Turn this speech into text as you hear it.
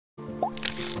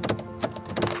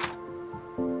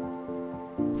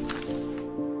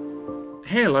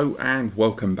Hello and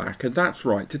welcome back, and that's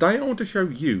right, today I want to show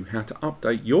you how to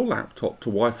update your laptop to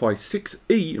Wi-Fi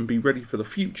 6E and be ready for the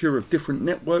future of different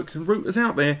networks and routers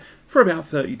out there for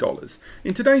about $30.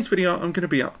 In today's video I'm going to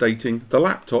be updating the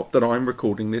laptop that I'm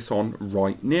recording this on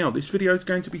right now. This video is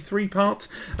going to be three parts.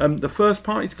 The first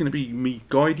part is going to be me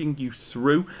guiding you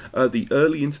through the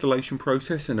early installation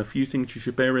process and a few things you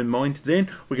should bear in mind. Then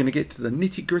we're going to get to the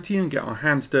nitty gritty and get our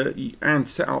hands dirty and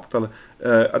set up the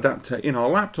adapter in our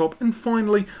laptop, and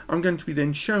finally I'm going to be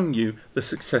then showing you the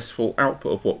successful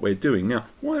output of what we're doing. Now,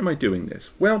 why am I doing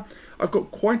this? Well, I've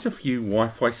got quite a few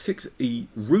Wi-Fi 6E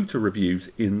router reviews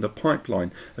in the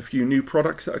pipeline, a few new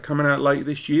products that are coming out later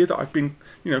this year that I've been,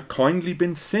 kindly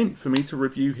been sent for me to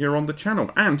review here on the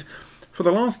channel. And for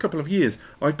the last couple of years,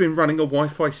 I've been running a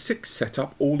Wi-Fi 6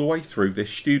 setup all the way through this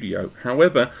studio.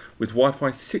 However, with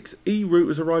Wi-Fi 6E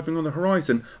routers arriving on the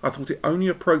horizon, I thought it only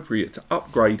appropriate to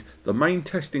upgrade the main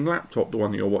testing laptop, the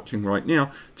one that you're watching right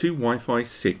now, to Wi-Fi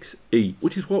 6E,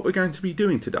 which is what we're going to be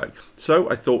doing today. So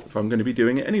I thought if I'm going to be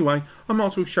doing it anyway, I might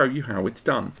as well show you how it's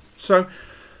done. So,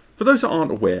 for those that aren't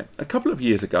aware, a couple of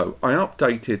years ago I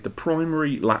updated the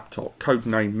primary laptop,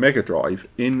 codenamed Mega Drive,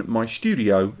 in my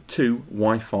studio to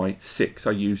Wi-Fi 6.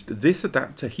 I used this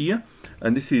adapter here,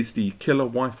 and this is the Killer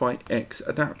Wi-Fi X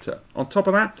adapter. On top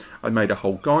of that, I made a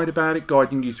whole guide about it,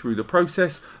 guiding you through the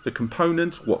process, the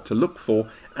components, what to look for,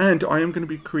 and I am going to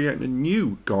be creating a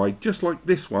new guide just like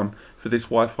this one for this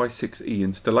Wi-Fi 6E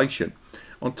installation.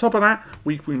 On top of that,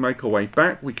 we make our way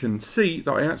back, we can see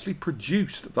that I actually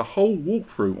produced the whole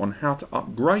walkthrough on how to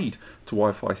upgrade to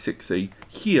Wi-Fi 6E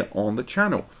here on the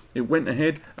channel. It went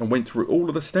ahead and went through all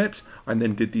of the steps and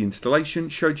then did the installation,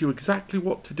 showed you exactly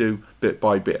what to do bit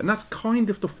by bit. And that's kind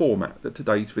of the format that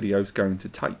today's video is going to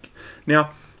take. Now,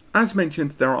 as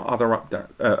mentioned, there are other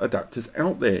adapters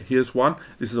out there. Here's one.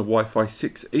 This is a Wi-Fi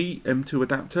 6E M2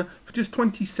 adapter for just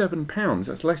 £27.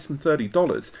 That's less than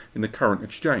 $30 in the current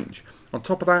exchange. On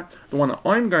top of that, the one that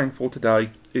I'm going for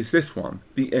today is this one,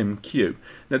 the MQ.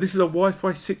 Now, this is a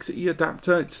Wi-Fi 6E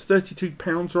adapter. It's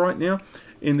 £32 right now.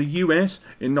 In the US,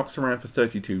 it knocks around for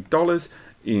 $32.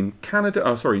 In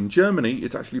Canada, in Germany,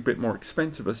 it's actually a bit more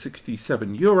expensive at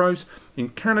 67 euros. In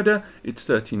Canada, it's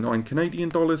 39 Canadian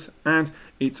dollars, and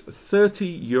it's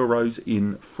 30 euros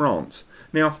in France.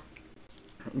 Now,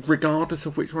 regardless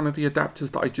of which one of the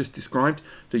adapters that I just described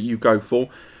that you go for,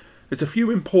 there's a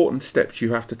few important steps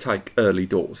you have to take early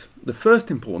doors. The first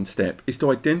important step is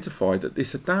to identify that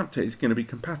this adapter is going to be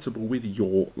compatible with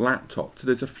your laptop. So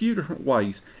there's a few different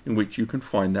ways in which you can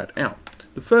find that out.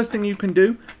 The first thing you can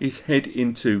do is head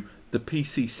into the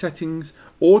PC settings,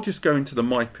 or just go into the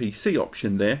My PC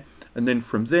option there, and then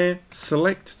from there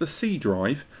select the C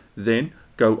drive, then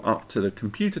go up to the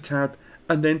computer tab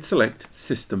and then select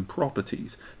System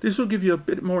Properties. This will give you a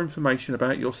bit more information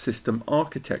about your system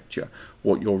architecture,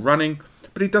 what you're running,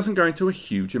 but it doesn't go into a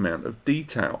huge amount of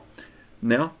detail.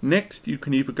 Now, next you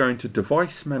can either go into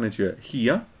Device Manager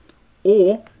here,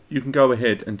 or you can go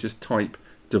ahead and just type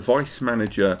Device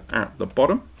Manager at the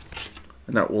bottom,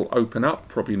 and that will open up,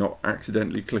 probably not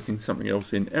accidentally clicking something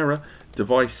else in error,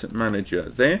 Device Manager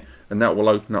there, and that will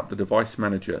open up the Device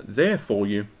Manager there for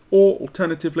you. Or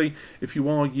alternatively, if you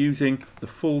are using the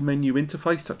full menu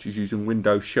interface, such as using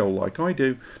Windows Shell like I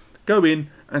do, go in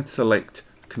and select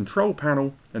Control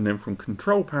Panel, and then from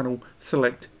Control Panel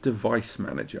select Device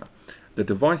Manager. The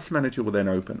Device Manager will then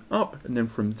open up, and then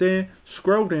from there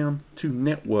scroll down to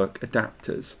Network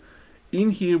Adapters.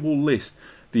 In here we'll list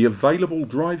the available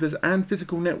drivers and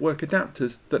physical network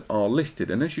adapters that are listed,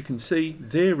 and as you can see,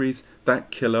 there is that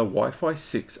killer Wi-Fi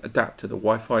 6 adapter, the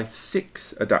Wi-Fi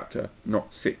 6 adapter,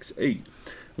 not 6E.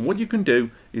 And what you can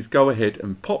do is go ahead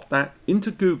and pop that into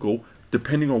Google,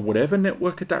 depending on whatever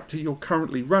network adapter you're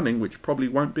currently running, which probably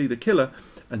won't be the killer,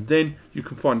 and then you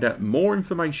can find out more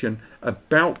information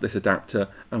about this adapter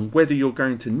and whether you're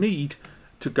going to need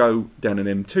to go down an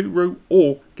M2 route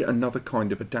or get another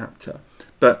kind of adapter.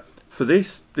 But for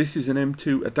this is an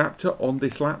M2 adapter on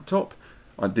this laptop,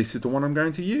 and this is the one I'm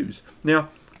going to use. Now,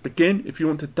 again, if you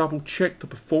want to double check the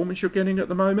performance you're getting at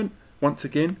the moment, once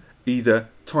again, either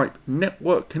type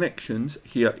Network Connections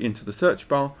here into the search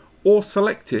bar, or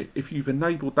select it if you've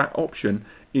enabled that option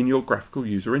in your graphical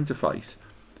user interface.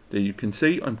 There you can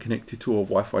see I'm connected to a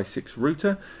Wi-Fi 6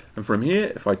 router, and from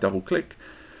here, if I double click,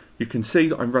 you can see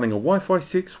that I'm running a Wi-Fi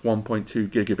 6 1.2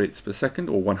 gigabits per second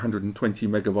or 120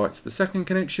 megabytes per second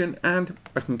connection, and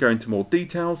I can go into more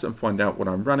details and find out what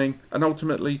I'm running, and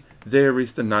ultimately there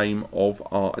is the name of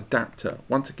our adapter.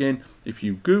 Once again, if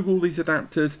you Google these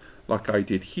adapters like I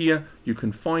did here, you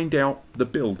can find out the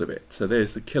build of it. So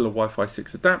there's the killer Wi-Fi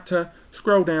 6 adapter.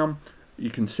 Scroll down, you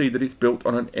can see that it's built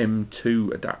on an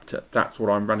M2 adapter. That's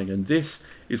what I'm running, and this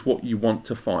is what you want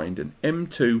to find, an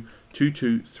M2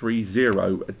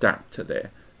 2230 adapter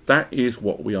there. That is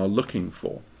what we are looking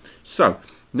for. So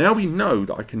now we know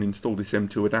that I can install this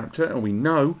M2 adapter, and we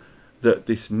know that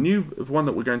this new one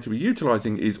that we're going to be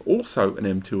utilizing is also an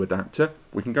M2 adapter.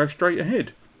 We can go straight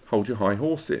ahead. Hold your high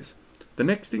horses. The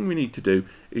next thing we need to do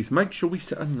is make sure we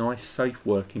set a nice, safe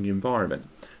working environment.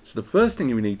 So the first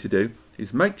thing we need to do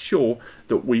is make sure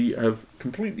that we have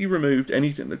completely removed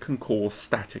anything that can cause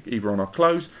static, either on our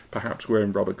clothes, perhaps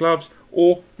wearing rubber gloves,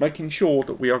 or making sure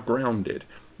that we are grounded.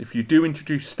 If you do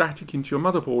introduce static into your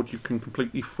motherboard, you can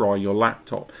completely fry your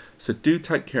laptop. So do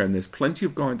take care, and there's plenty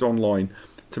of guides online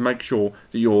to make sure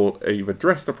that you're either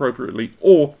dressed appropriately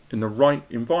or in the right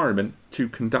environment to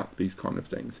conduct these kind of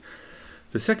things.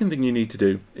 The second thing you need to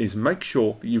do is make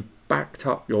sure that you've backed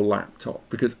up your laptop,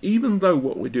 because even though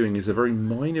what we're doing is a very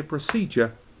minor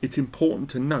procedure, it's important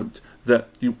to note that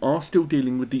you are still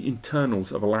dealing with the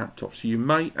internals of a laptop. So you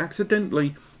may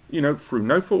accidentally, through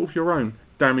no fault of your own,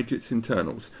 damage its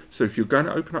internals. So if you're going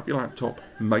to open up your laptop,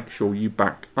 make sure you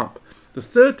back up. The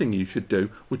third thing you should do,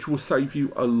 which will save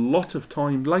you a lot of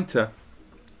time later,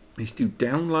 is to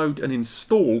download and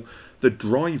install the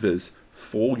drivers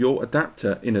for your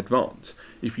adapter in advance.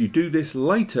 If you do this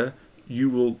later,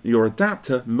 your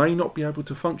adapter may not be able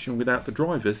to function without the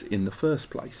drivers in the first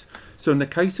place. So in the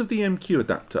case of the MQ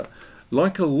adapter,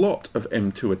 like a lot of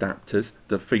M2 adapters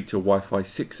that feature Wi-Fi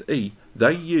 6E,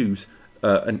 they use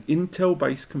an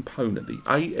Intel-based component, the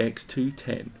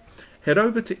AX210. Head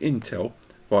over to Intel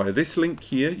via this link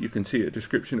here. You can see a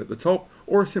description at the top,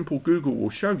 or a simple Google will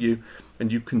show you,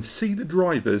 and you can see the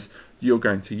drivers you're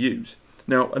going to use.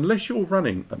 Now, unless you're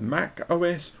running a Mac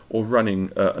OS or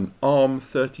running an ARM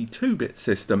 32-bit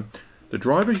system, the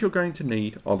drivers you're going to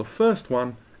need are the first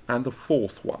one and the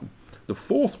fourth one. The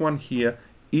fourth one here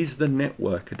is the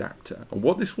network adapter. And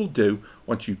what this will do,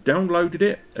 once you've downloaded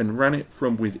it and ran it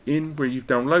from within where you've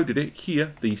downloaded it,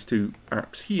 here, these two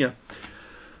apps here,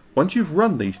 once you've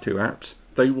run these two apps,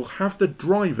 they will have the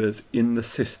drivers in the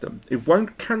system. It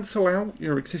won't cancel out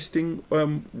your existing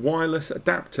wireless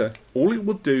adapter. All it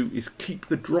will do is keep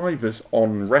the drivers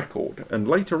on record. And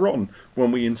later on,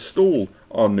 when we install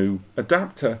our new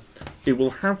adapter, it will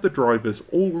have the drivers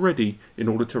all ready in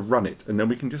order to run it. And then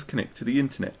we can just connect to the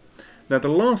internet. Now, the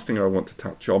last thing I want to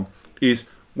touch on is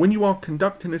when you are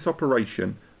conducting this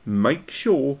operation, make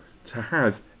sure to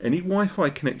have any Wi-Fi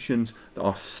connections that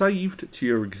are saved to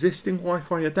your existing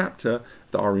Wi-Fi adapter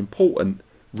that are important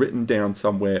written down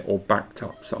somewhere or backed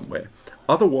up somewhere.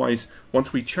 Otherwise,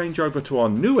 once we change over to our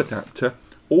new adapter,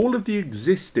 all of the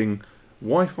existing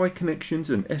Wi-Fi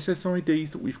connections and SSIDs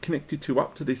that we've connected to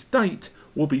up to this date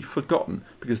will be forgotten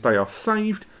because they are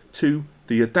saved to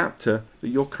the adapter that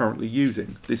you're currently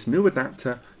using. This new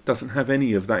adapter doesn't have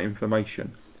any of that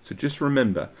information. So just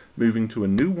remember, moving to a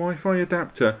new Wi-Fi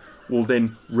adapter will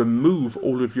then remove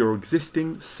all of your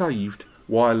existing saved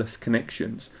wireless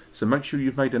connections. So make sure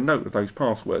you've made a note of those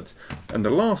passwords. And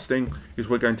the last thing is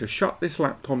we're going to shut this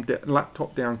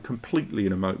laptop down completely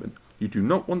in a moment. You do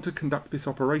not want to conduct this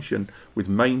operation with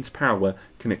mains power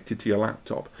connected to your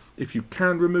laptop. If you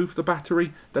can remove the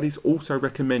battery, that is also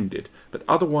recommended. But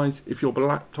otherwise, if your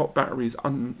laptop battery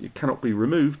it cannot be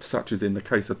removed, such as in the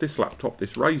case of this laptop,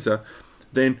 this Razer,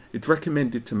 then it's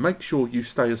recommended to make sure you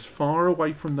stay as far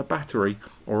away from the battery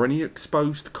or any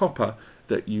exposed copper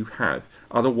that you have.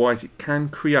 Otherwise, it can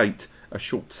create a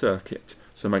short circuit.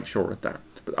 So make sure of that.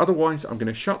 But otherwise, I'm going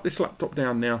to shut this laptop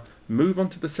down now, move on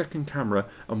to the second camera,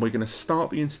 and we're going to start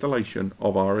the installation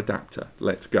of our adapter.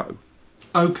 Let's go.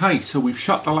 Okay, so we've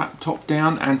shut the laptop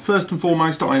down, and first and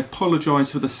foremost, I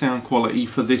apologise for the sound quality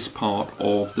for this part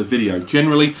of the video.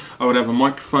 Generally, I would have a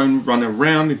microphone run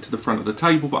around into the front of the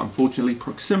table, but unfortunately,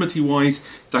 proximity-wise,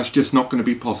 that's just not going to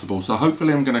be possible. So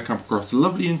hopefully I'm going to come across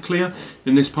lovely and clear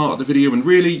in this part of the video, and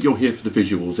really, you're here for the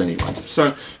visuals anyway.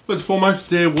 So, first and foremost,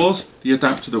 there was the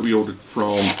adapter that we ordered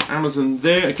from Amazon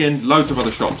there. Again, loads of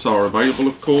other shops are available,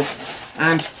 of course,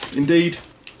 and indeed,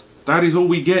 that is all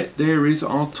we get. There is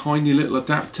our tiny little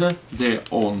adapter there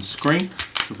on screen.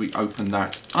 So if we open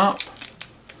that up,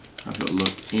 have a little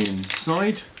look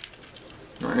inside.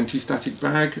 Our anti-static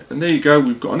bag, and there you go.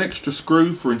 We've got an extra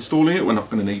screw for installing it. We're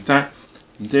not going to need that.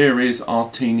 And there is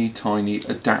our teeny tiny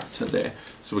adapter there.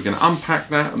 So we're going to unpack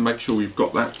that and make sure we've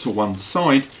got that to one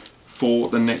side for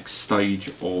the next stage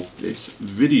of this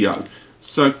video.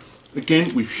 So again,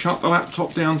 we've shut the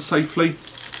laptop down safely.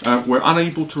 We're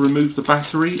unable to remove the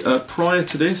battery. Prior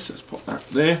to this, let's pop that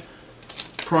there.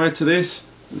 Prior to this,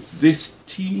 with this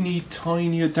teeny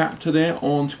tiny adapter there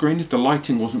on screen, if the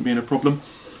lighting wasn't being a problem,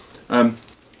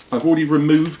 I've already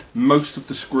removed most of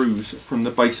the screws from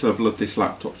the base level of this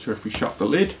laptop. So if we shut the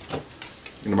lid,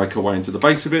 we're going to make our way into the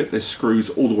base of it. There's screws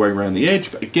all the way around the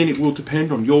edge, but again, it will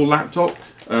depend on your laptop.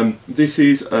 This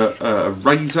is a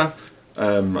Razer,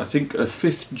 I think a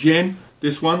 5th gen,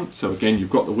 this one. So again, you've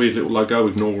got the weird little logo,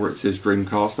 ignore where it says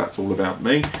Dreamcast, that's all about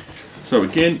me. So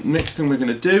again, next thing we're going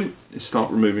to do is start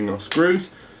removing our screws.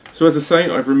 So as I say,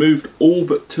 I've removed all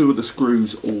but 2 of the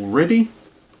screws already.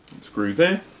 Screw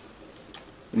there.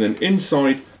 And then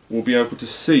inside, we'll be able to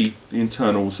see the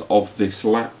internals of this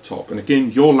laptop. And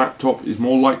again, your laptop is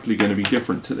more likely going to be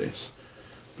different to this.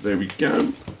 There we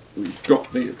go. We've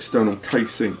got the external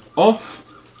casing off.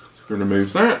 So we're going to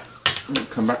remove that. We'll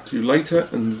come back to you later.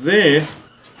 And there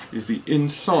is the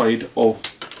inside of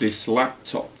this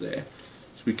laptop there.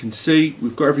 So we can see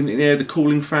we've got everything there, the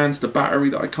cooling fans, the battery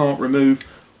that I can't remove.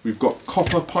 We've got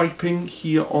copper piping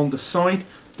here on the side.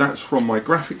 That's from my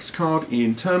graphics card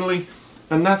internally.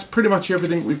 And that's pretty much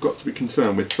everything we've got to be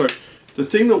concerned with. So the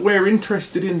thing that we're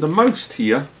interested in the most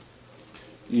here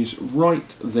is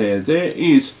right there. There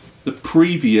is the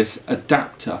previous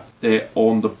adapter there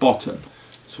on the bottom.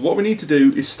 So what we need to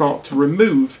do is start to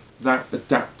remove that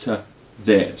adapter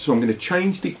there. So I'm going to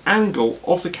change the angle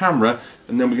of the camera,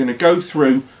 and then we're going to go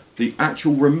through the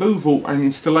actual removal and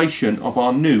installation of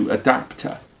our new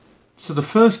adapter. So the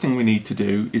first thing we need to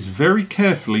do is very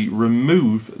carefully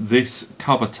remove this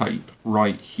cover tape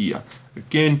right here.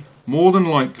 Again, more than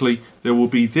likely there will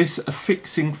be this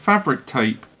affixing fabric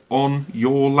tape on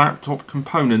your laptop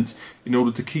components in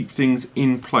order to keep things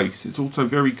in place. It's also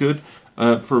very good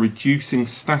for reducing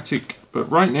static, but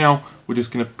right now we're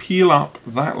just going to peel up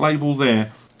that label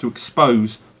there to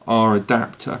expose our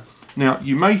adapter. Now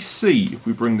you may see, if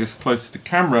we bring this closer to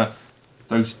camera,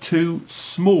 those 2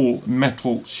 small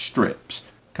metal strips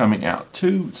coming out,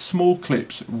 2 small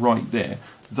clips right there.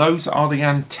 Those are the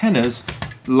antennas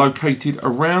located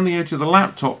around the edge of the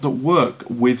laptop that work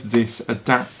with this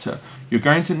adapter. You're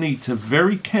going to need to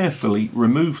very carefully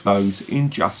remove those in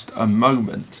just a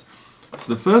moment.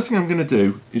 So the first thing I'm going to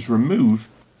do is remove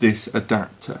this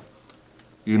adapter.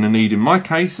 You're going to need, in my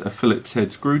case, a Phillips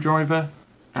head screwdriver,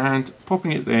 and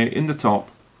popping it there in the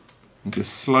top and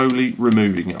just slowly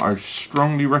removing it. I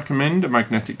strongly recommend a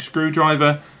magnetic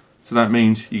screwdriver, so that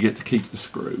means you get to keep the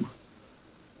screw.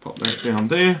 Pop that down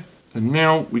there, and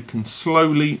now we can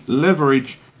slowly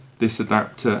leverage this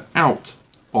adapter out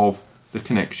of the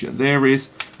connection. There is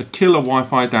a killer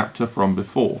Wi-Fi adapter from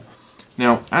before.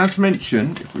 Now, as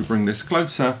mentioned, if we bring this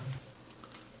closer,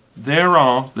 there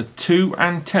are the 2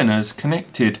 antennas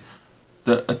connected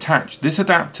that attach this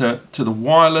adapter to the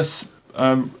wireless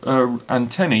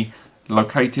antennae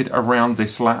located around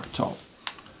this laptop.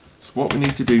 So what we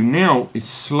need to do now is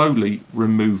slowly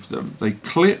remove them. They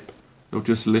clip, they'll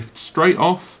just lift straight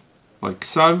off like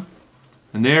so,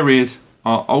 and there is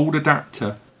our old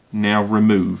adapter now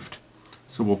removed.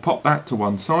 So we'll pop that to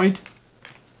one side,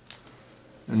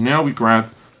 and now we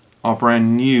grab our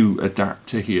brand new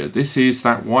adapter here. This is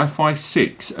that Wi-Fi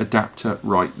 6 adapter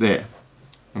right there.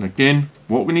 And again,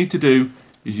 what we need to do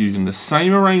is, using the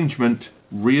same arrangement,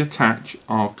 reattach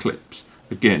our clips.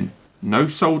 Again, no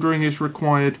soldering is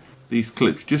required. These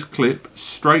clips just clip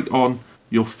straight on.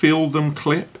 You'll feel them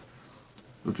clip.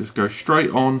 You'll just go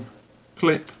straight on,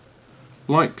 clip,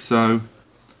 like so.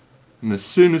 And as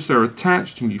soon as they're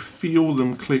attached and you feel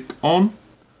them click on,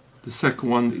 the second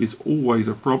one is always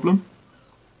a problem.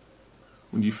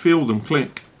 When you feel them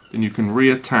click, then you can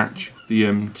reattach the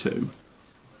M2.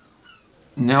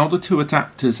 Now the 2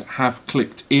 adapters have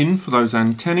clicked in for those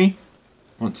antennae.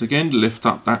 Once again, lift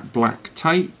up that black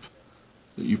tape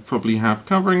that you probably have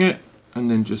covering it, and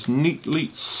then just neatly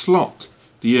slot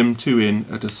the M2 in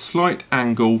at a slight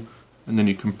angle, and then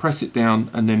you can press it down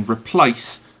and then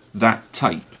replace that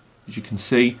tape. As you can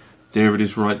see, there it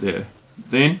is right there.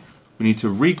 Then we need to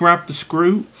re-grab the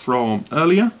screw from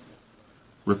earlier,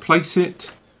 replace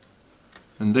it,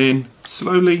 and then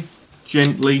slowly,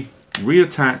 gently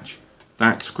reattach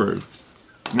that screw.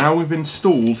 Now we've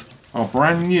installed our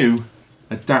brand new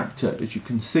adapter. As you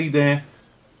can see there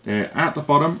at the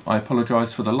bottom, I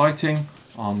apologise for the lighting,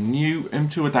 our new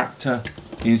M2 adapter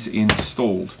is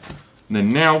installed. And then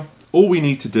now all we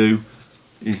need to do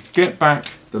is get back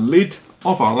the lid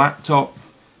of our laptop,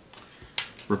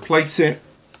 replace it,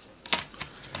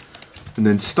 and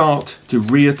then start to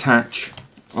reattach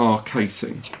our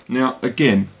casing. Now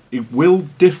again, it will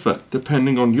differ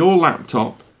depending on your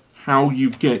laptop how you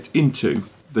get into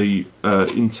the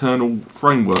internal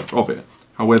framework of it.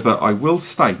 However, I will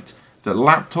state that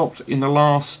laptops in the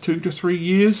last 2 to 3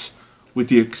 years, with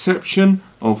the exception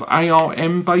of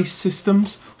ARM based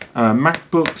systems,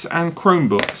 MacBooks and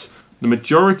Chromebooks, the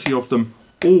majority of them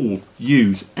all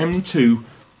use M2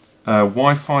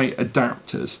 Wi-Fi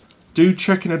adapters. Do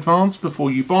check in advance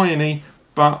before you buy any,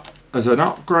 but as an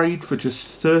upgrade for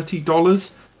just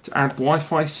 $30 to add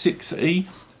Wi-Fi 6E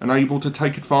and able to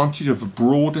take advantage of a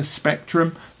broader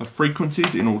spectrum of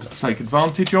frequencies in order to take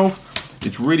advantage of,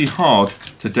 it's really hard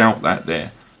to doubt that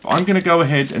there. But I'm going to go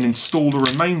ahead and install the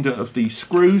remainder of these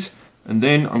screws, and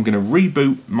then I'm going to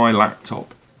reboot my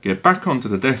laptop, get back onto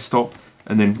the desktop,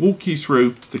 and then walk you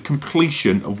through the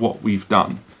completion of what we've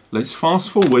done. Let's fast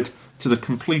forward to the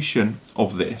completion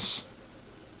of this.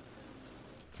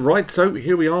 Right, so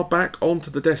here we are back onto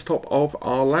the desktop of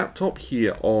our laptop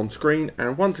here on screen,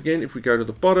 and once again, if we go to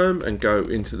the bottom and go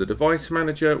into the device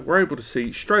manager, we're able to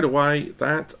see straight away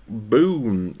that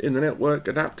boom, in the network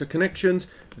adapter connections,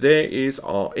 there is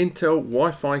our Intel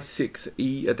Wi-Fi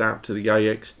 6E adapter, the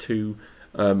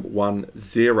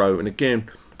AX210, and again,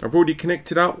 I've already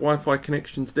connected up Wi-Fi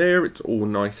connections there. It's all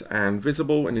nice and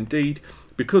visible, and indeed,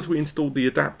 because we installed the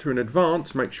adapter in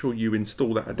advance, make sure you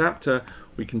install that adapter.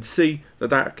 We can see that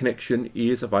that connection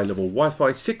is available,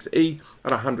 Wi-Fi 6E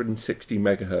at 160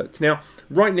 megahertz. Now,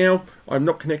 right now, I'm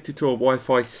not connected to a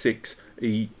Wi-Fi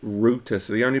 6E router,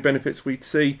 so the only benefits we'd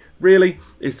see really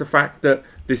is the fact that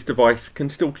this device can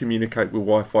still communicate with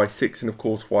Wi-Fi 6 and of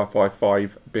course Wi-Fi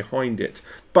 5 behind it.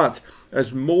 But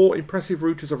as more impressive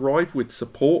routers arrive with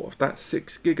support of that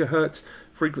 6 gigahertz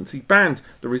frequency band,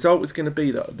 the result is going to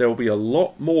be that there will be a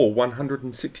lot more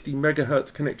 160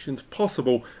 megahertz connections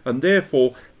possible, and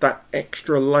therefore that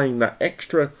extra lane, that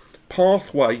extra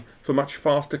pathway for much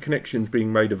faster connections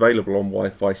being made available on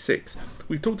Wi-Fi 6.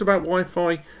 We talked about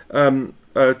Wi-Fi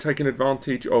taking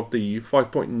advantage of the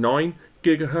 5.9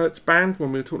 gigahertz band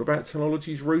when we were talking about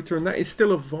Synology's router, and that is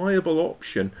still a viable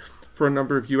option for a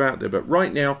number of you out there. But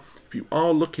right now, if you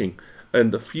are looking at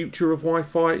the future of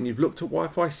Wi-Fi and you've looked at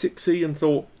Wi-Fi 6E and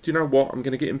thought, do you know what, I'm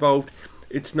going to get involved,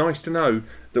 it's nice to know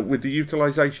that with the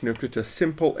utilization of just a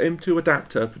simple M2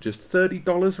 adapter for just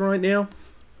 $30 right now,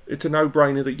 it's a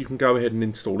no-brainer that you can go ahead and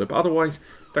install it. But otherwise,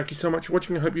 thank you so much for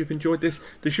watching. I hope you've enjoyed this.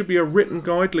 There should be a written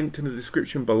guide linked in the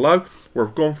description below where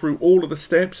I've gone through all of the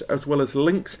steps as well as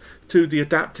links to the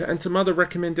adapter and some other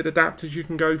recommended adapters you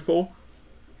can go for.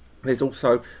 There's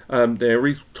also, there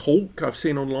is talk I've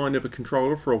seen online of a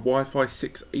controller for a Wi-Fi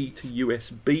 6E to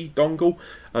USB dongle,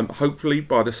 hopefully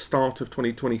by the start of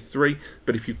 2023.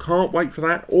 But if you can't wait for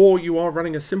that, or you are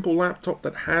running a simple laptop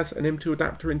that has an M2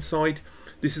 adapter inside,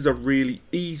 this is a really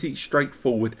easy,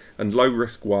 straightforward and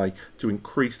low-risk way to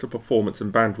increase the performance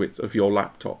and bandwidth of your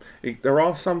laptop. There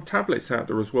are some tablets out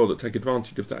there as well that take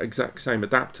advantage of that exact same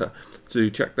adapter, so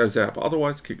check those out. But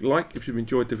otherwise, click like if you've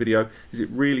enjoyed the video, as it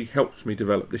really helps me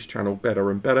develop this channel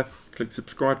better and better. Click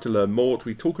subscribe to learn more as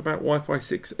we talk about Wi-Fi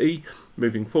 6E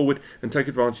moving forward, and take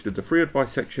advantage of the free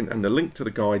advice section and the link to the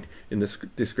guide in the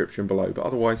description below. But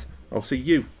otherwise, I'll see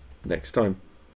you next time.